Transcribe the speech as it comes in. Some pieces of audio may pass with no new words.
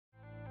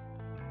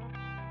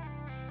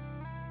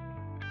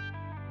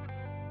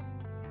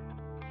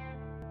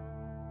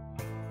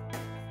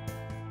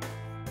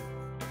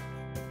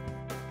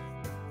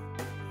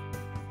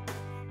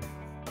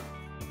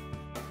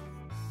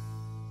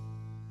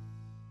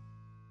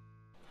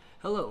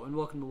Hello and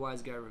welcome to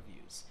Wise Guy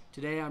Reviews.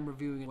 Today I'm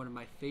reviewing one of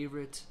my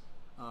favorite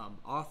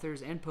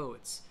authors and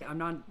poets. I'm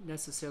not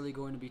necessarily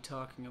going to be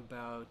talking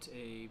about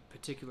a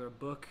particular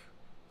book,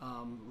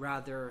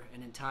 rather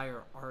an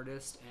entire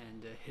artist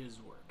and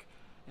his work.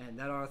 And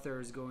that author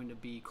is going to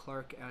be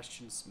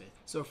Klarkash-Ton Smith.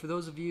 So for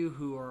those of you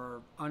who are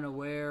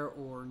unaware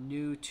or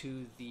new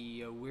to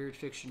the weird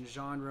fiction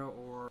genre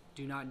or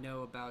do not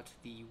know about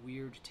the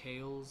Weird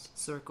Tales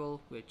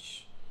circle,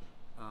 which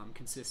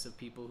consists of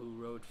people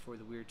who wrote for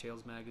the Weird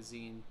Tales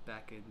magazine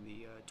back in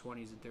the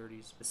 20s and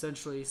 30s.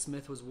 Essentially,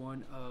 Smith was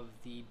one of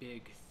the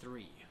big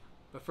three.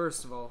 But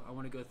first of all, I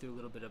want to go through a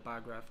little bit of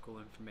biographical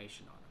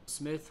information on him.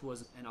 Smith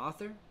was an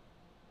author,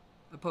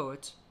 a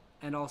poet,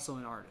 and also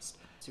an artist.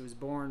 So he was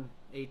born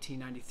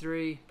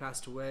 1893,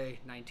 passed away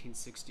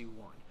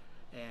 1961.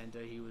 And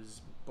he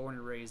was born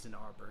and raised in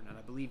Auburn, and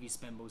I believe he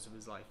spent most of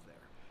his life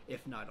there,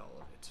 if not all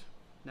of it.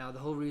 Now, the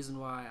whole reason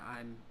why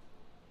I'm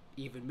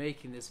even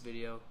making this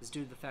video is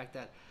due to the fact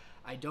that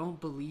I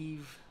don't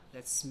believe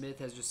that Smith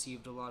has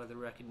received a lot of the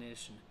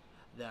recognition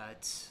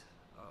that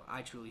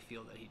I truly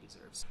feel that he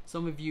deserves.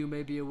 Some of you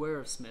may be aware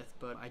of Smith,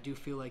 but I do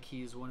feel like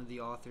he is one of the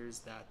authors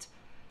that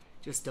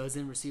just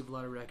doesn't receive a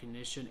lot of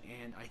recognition,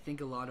 and I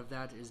think a lot of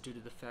that is due to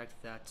the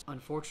fact that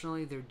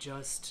unfortunately there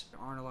just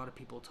aren't a lot of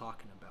people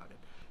talking about it.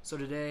 So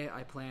today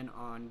I plan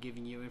on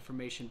giving you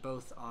information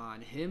both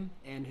on him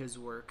and his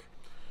work.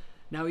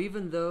 Now,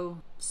 even though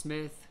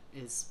Smith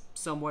is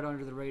somewhat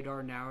under the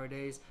radar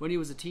nowadays, when he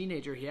was a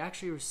teenager, he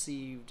actually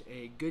received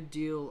a good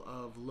deal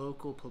of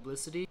local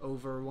publicity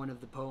over one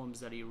of the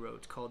poems that he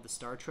wrote called The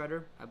Star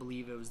Treader. I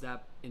believe it was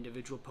that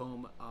individual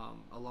poem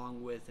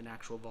along with an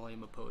actual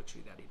volume of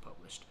poetry that he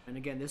published. And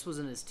again, this was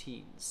in his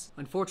teens.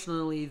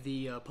 Unfortunately,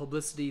 the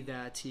publicity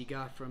that he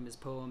got from his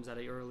poems at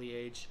an early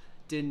age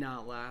did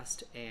not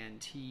last,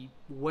 and he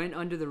went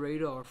under the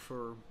radar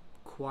for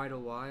quite a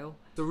while.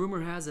 The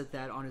rumor has it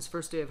that on his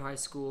first day of high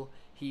school,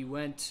 he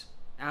went,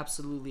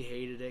 absolutely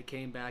hated it,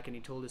 came back, and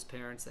he told his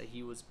parents that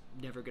he was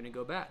never going to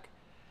go back.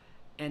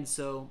 And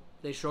so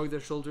they shrugged their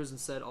shoulders and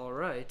said, all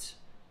right,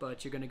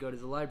 but you're going to go to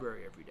the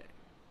library every day.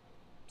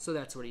 So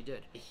that's what he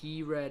did.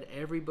 He read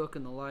every book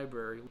in the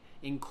library,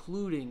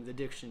 including the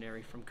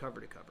dictionary from cover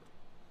to cover.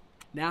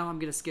 Now I'm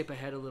going to skip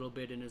ahead a little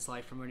bit in his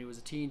life from when he was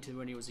a teen to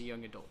when he was a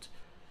young adult.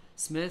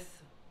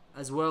 Smith,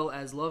 as well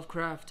as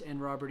Lovecraft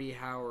and Robert E.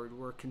 Howard,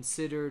 were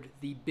considered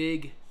the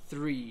big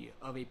three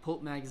of a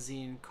pulp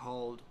magazine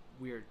called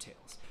Weird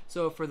Tales.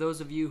 So for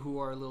those of you who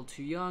are a little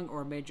too young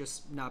or may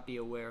just not be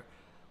aware,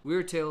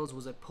 Weird Tales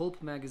was a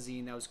pulp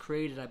magazine that was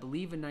created, I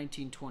believe, in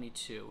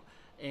 1922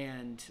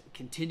 and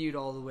continued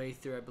all the way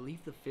through, I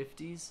believe, the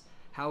 50s.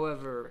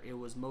 However, it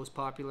was most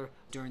popular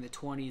during the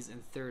 20s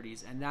and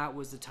 30s, and that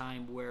was the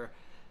time where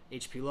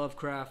H.P.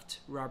 Lovecraft,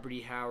 Robert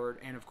E. Howard,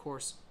 and of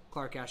course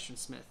Klarkash-Ton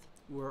Smith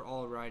were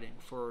all writing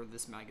for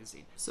this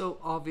magazine. So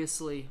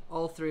obviously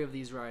all three of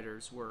these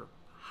writers were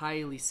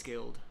highly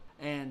skilled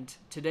and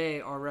today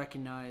are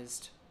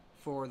recognized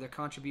for their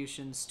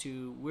contributions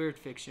to weird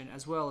fiction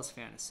as well as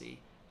fantasy,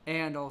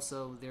 and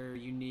also their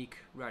unique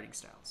writing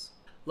styles.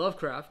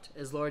 Lovecraft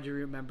is largely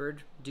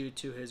remembered due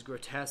to his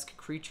grotesque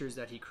creatures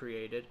that he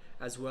created,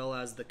 as well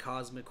as the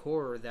cosmic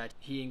horror that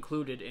he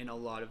included in a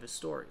lot of his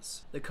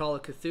stories. The Call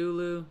of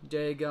Cthulhu,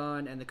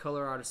 Dagon, and The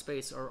Color Out of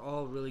Space are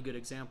all really good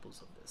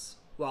examples of this.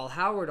 While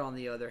Howard, on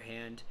the other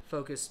hand,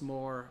 focused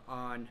more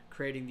on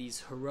creating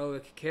these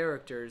heroic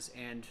characters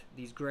and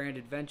these grand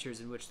adventures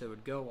in which they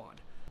would go on.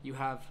 You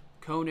have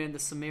Conan the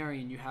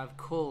Cimmerian, you have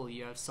Kull,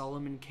 you have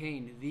Solomon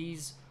Kane.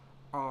 These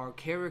are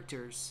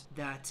characters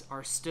that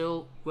are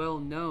still well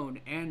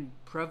known and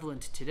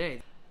prevalent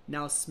today.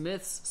 Now,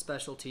 Smith's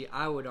specialty,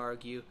 I would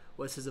argue,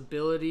 was his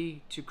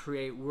ability to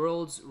create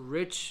worlds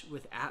rich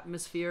with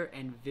atmosphere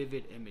and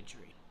vivid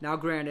imagery. Now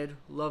granted,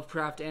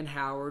 Lovecraft and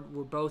Howard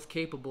were both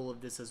capable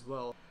of this as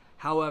well.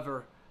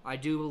 However, I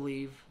do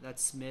believe that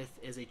Smith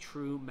is a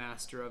true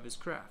master of his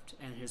craft,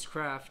 and his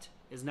craft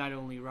is not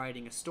only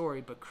writing a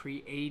story, but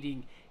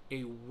creating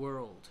a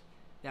world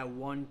that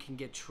one can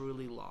get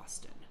truly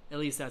lost in. At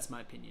least that's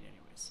my opinion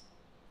anyways.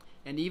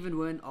 And even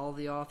when all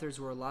the authors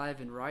were alive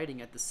and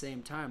writing at the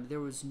same time, there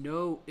was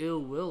no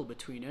ill will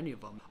between any of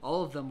them.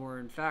 All of them were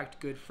in fact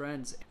good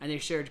friends, and they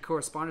shared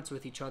correspondence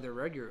with each other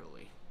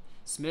regularly.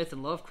 Smith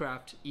and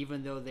Lovecraft,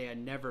 even though they had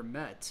never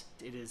met,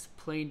 it is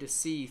plain to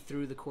see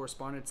through the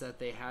correspondence that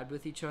they had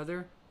with each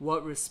other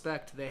what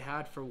respect they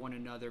had for one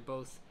another,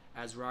 both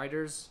as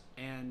writers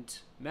and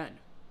men.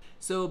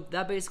 So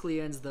that basically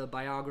ends the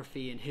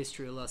biography and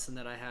history lesson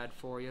that I had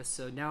for you.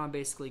 So now I'm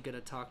basically going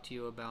to talk to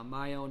you about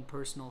my own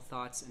personal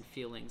thoughts and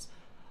feelings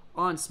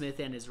on Smith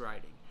and his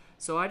writing.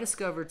 So I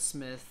discovered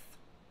Smith,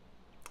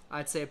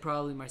 I'd say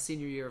probably my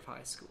senior year of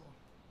high school.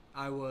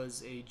 I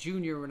was a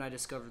junior when I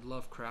discovered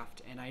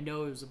Lovecraft, and I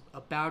know it was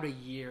about a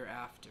year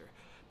after,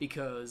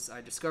 because I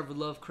discovered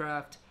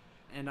Lovecraft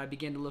and I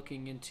began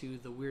looking into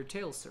the Weird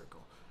Tales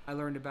circle. I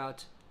learned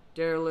about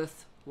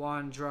Derleth,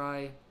 Juan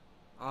Dry,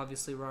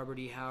 obviously Robert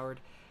E.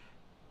 Howard,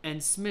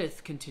 and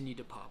Smith continued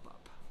to pop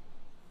up.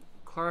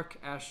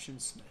 Klarkash-Ton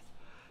Smith.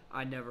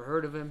 I never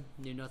heard of him,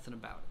 knew nothing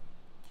about him.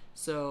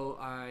 So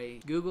I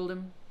Googled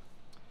him,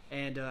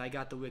 and I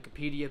got the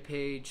Wikipedia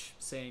page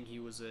saying he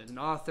was an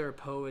author,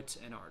 poet,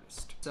 and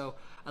artist. So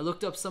I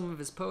looked up some of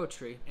his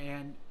poetry,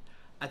 and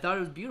I thought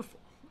it was beautiful.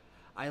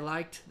 I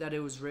liked that it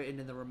was written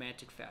in the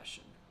romantic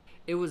fashion.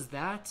 It was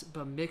that,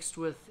 but mixed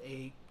with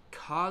a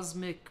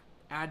cosmic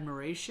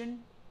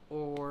admiration,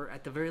 or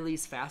at the very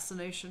least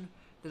fascination,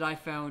 that I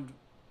found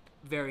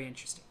very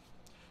interesting.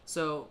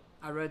 So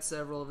I read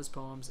several of his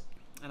poems,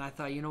 and I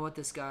thought, you know what,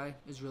 this guy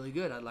is really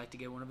good. I'd like to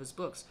get one of his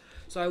books.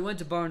 So I went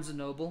to Barnes &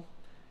 Noble,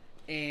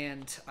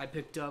 and I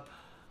picked up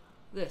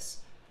this.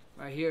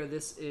 Right here,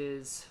 this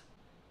is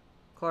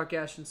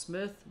Klarkash-Ton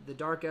Smith, The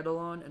Dark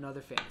Eidolon, and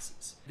Other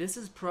Fantasies. This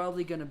is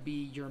probably going to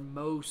be your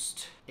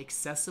most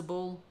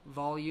accessible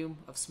volume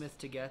of Smith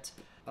to get.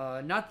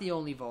 Not the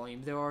only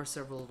volume. There are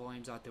several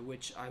volumes out there,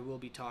 which I will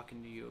be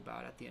talking to you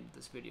about at the end of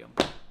this video.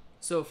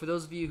 So for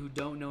those of you who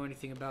don't know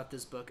anything about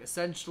this book,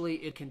 essentially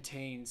it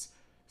contains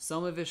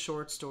some of his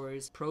short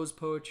stories, prose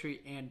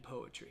poetry, and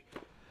poetry.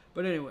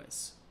 But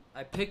anyways,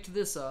 I picked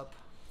this up,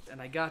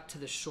 and I got to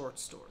the short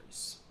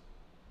stories,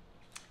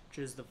 which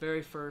is the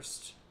very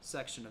first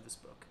section of this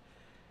book.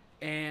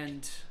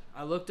 And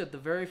I looked at the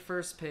very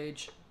first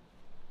page,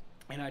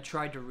 and I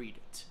tried to read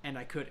it, and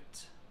I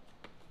couldn't.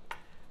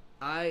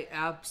 I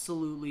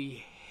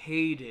absolutely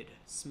hated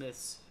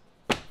Smith's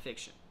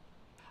fiction.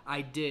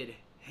 I did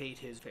hate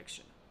his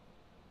fiction.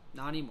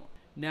 Not anymore.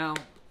 Now,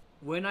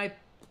 when I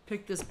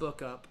picked this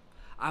book up,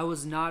 I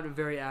was not a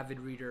very avid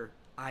reader.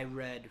 I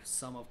read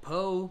some of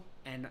Poe,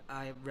 and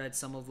I read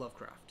some of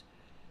Lovecraft.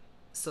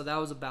 So that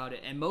was about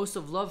it. And most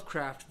of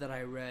Lovecraft that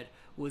I read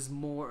was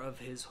more of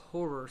his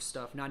horror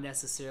stuff, not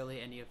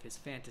necessarily any of his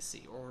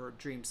fantasy or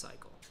dream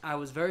cycle. I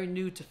was very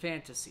new to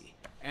fantasy,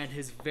 and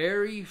his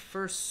very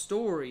first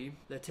story,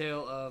 The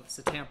Tale of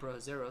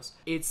Zeros,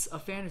 it's a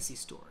fantasy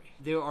story.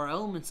 There are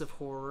elements of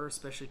horror,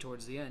 especially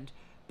towards the end,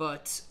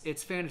 but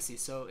it's fantasy,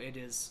 so it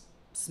is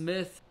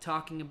Smith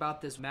talking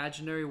about this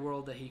imaginary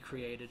world that he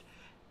created,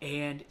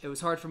 and it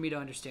was hard for me to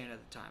understand at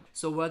the time.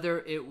 So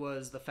whether it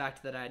was the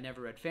fact that I had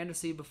never read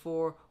fantasy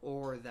before,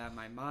 or that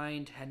my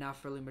mind had not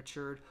fully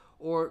matured,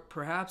 or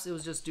perhaps it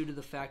was just due to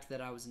the fact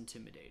that I was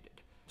intimidated.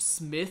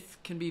 Smith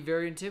can be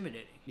very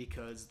intimidating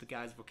because the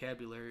guy's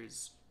vocabulary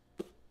is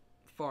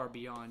far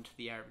beyond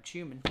the average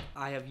human.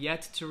 I have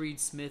yet to read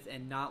Smith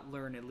and not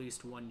learn at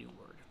least one new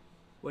word.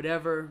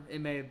 Whatever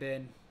it may have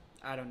been,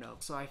 I don't know.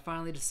 So I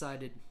finally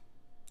decided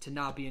to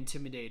not be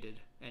intimidated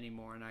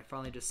anymore, and I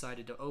finally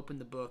decided to open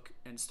the book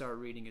and start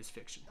reading his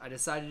fiction. I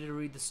decided to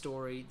read the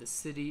story, The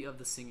City of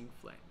the Singing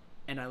Flame,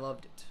 and I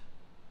loved it.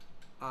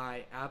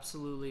 I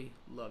absolutely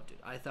loved it.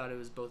 I thought it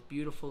was both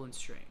beautiful and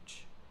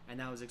strange, and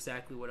that was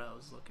exactly what I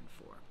was looking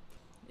for.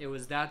 It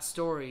was that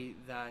story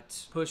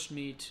that pushed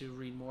me to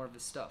read more of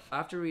his stuff.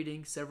 After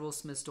reading several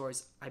Smith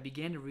stories, I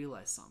began to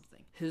realize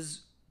something.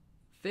 His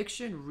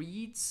fiction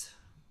reads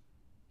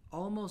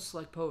almost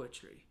like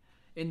poetry,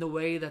 in the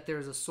way that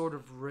there's a sort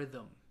of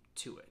rhythm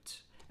to it.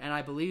 And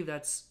I believe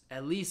that's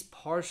at least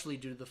partially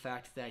due to the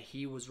fact that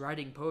he was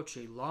writing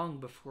poetry long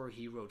before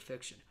he wrote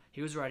fiction.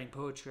 He was writing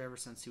poetry ever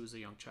since he was a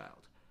young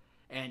child,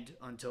 and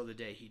until the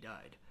day he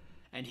died.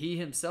 And he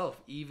himself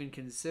even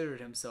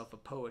considered himself a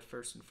poet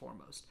first and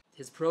foremost.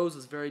 His prose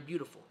is very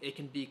beautiful. It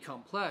can be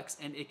complex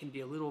and it can be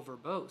a little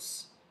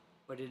verbose,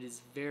 but it is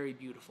very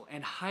beautiful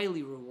and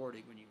highly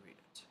rewarding when you read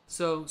it.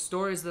 So,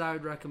 stories that I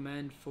would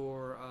recommend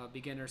for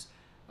beginners.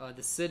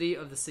 The City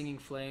of the Singing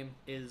Flame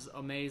is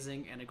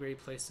amazing and a great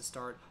place to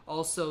start.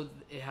 Also,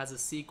 it has a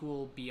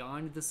sequel,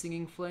 Beyond the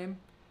Singing Flame,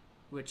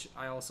 which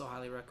I also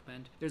highly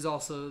recommend. There's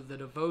also The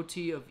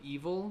Devotee of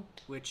Evil,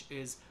 which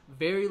is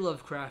very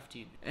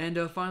Lovecraftian. And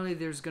finally,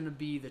 there's going to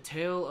be The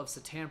Tale of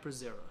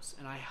Zeros,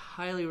 and I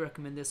highly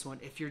recommend this one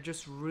if you're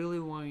just really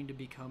wanting to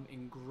become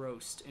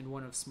engrossed in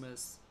one of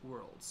Smith's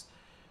worlds.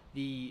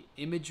 The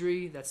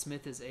imagery that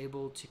Smith is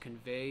able to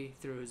convey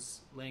through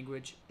his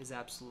language is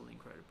absolutely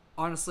incredible.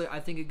 Honestly, I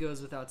think it goes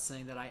without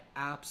saying that I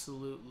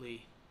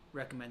absolutely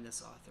recommend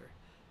this author.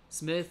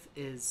 Smith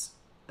is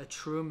a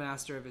true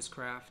master of his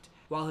craft.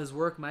 While his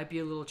work might be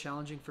a little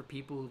challenging for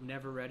people who've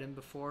never read him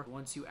before,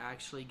 once you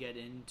actually get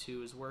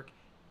into his work,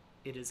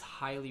 it is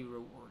highly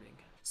rewarding.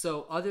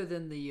 So other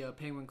than the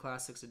Penguin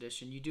Classics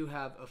edition, you do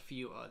have a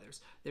few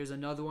others. There's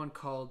another one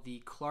called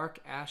the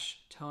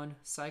Klarkash-Ton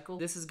Cycle.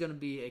 This is going to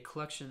be a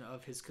collection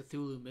of his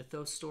Cthulhu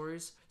mythos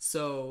stories.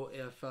 So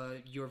if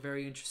you're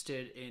very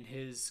interested in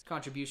his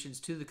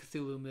contributions to the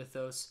Cthulhu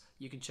mythos,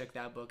 you can check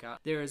that book out.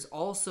 There is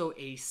also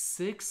a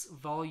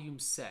 6-volume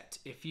set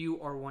if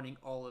you are wanting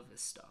all of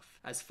this stuff,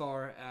 as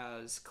far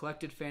as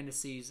collected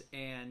fantasies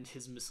and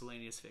his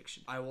miscellaneous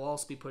fiction. I will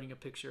also be putting a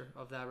picture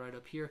of that right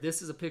up here.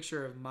 This is a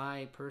picture of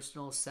my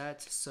personal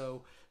set.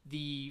 So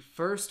the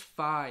first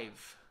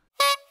 5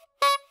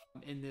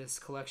 in this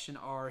collection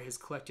are his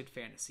collected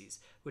fantasies,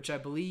 which I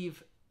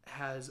believe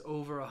has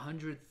over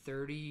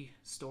 130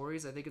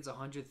 stories. I think it's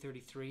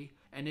 133.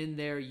 And in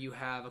there you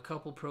have a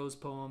couple prose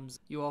poems.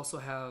 You also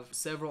have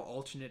several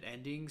alternate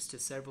endings to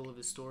several of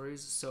his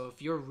stories. So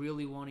if you're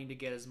really wanting to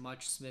get as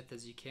much Smith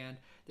as you can,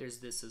 there's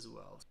this as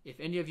well. If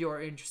any of you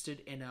are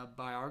interested in a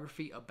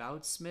biography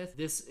about Smith,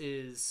 this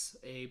is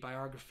a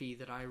biography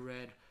that I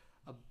read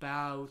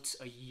about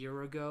a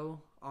year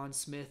ago on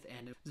Smith,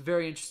 and it was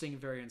very interesting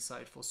and very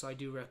insightful, so I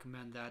do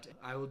recommend that.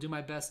 I will do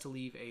my best to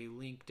leave a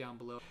link down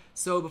below.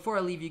 So before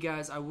I leave you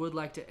guys, I would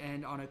like to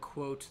end on a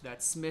quote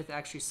that Smith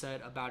actually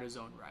said about his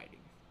own writing.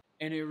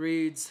 And it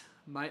reads,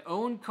 "My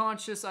own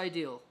conscious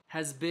ideal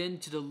has been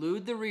to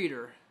delude the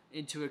reader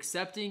into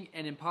accepting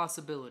an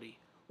impossibility,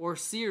 or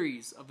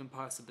series of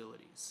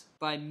impossibilities,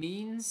 by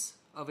means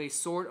of a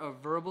sort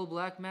of verbal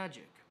black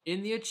magic,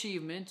 in the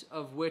achievement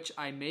of which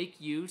I make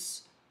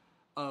use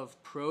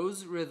of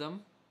prose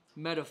rhythm,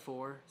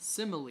 metaphor,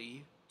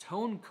 simile,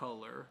 tone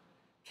color,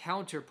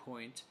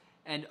 counterpoint,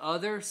 and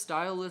other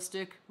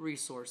stylistic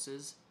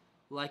resources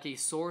like a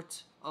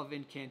sort of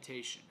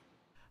incantation."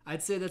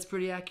 I'd say that's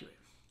pretty accurate.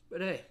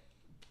 But hey,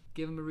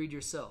 give him a read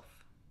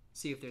yourself.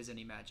 See if there's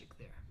any magic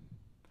there.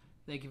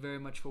 Thank you very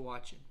much for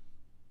watching.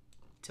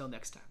 Till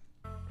next time.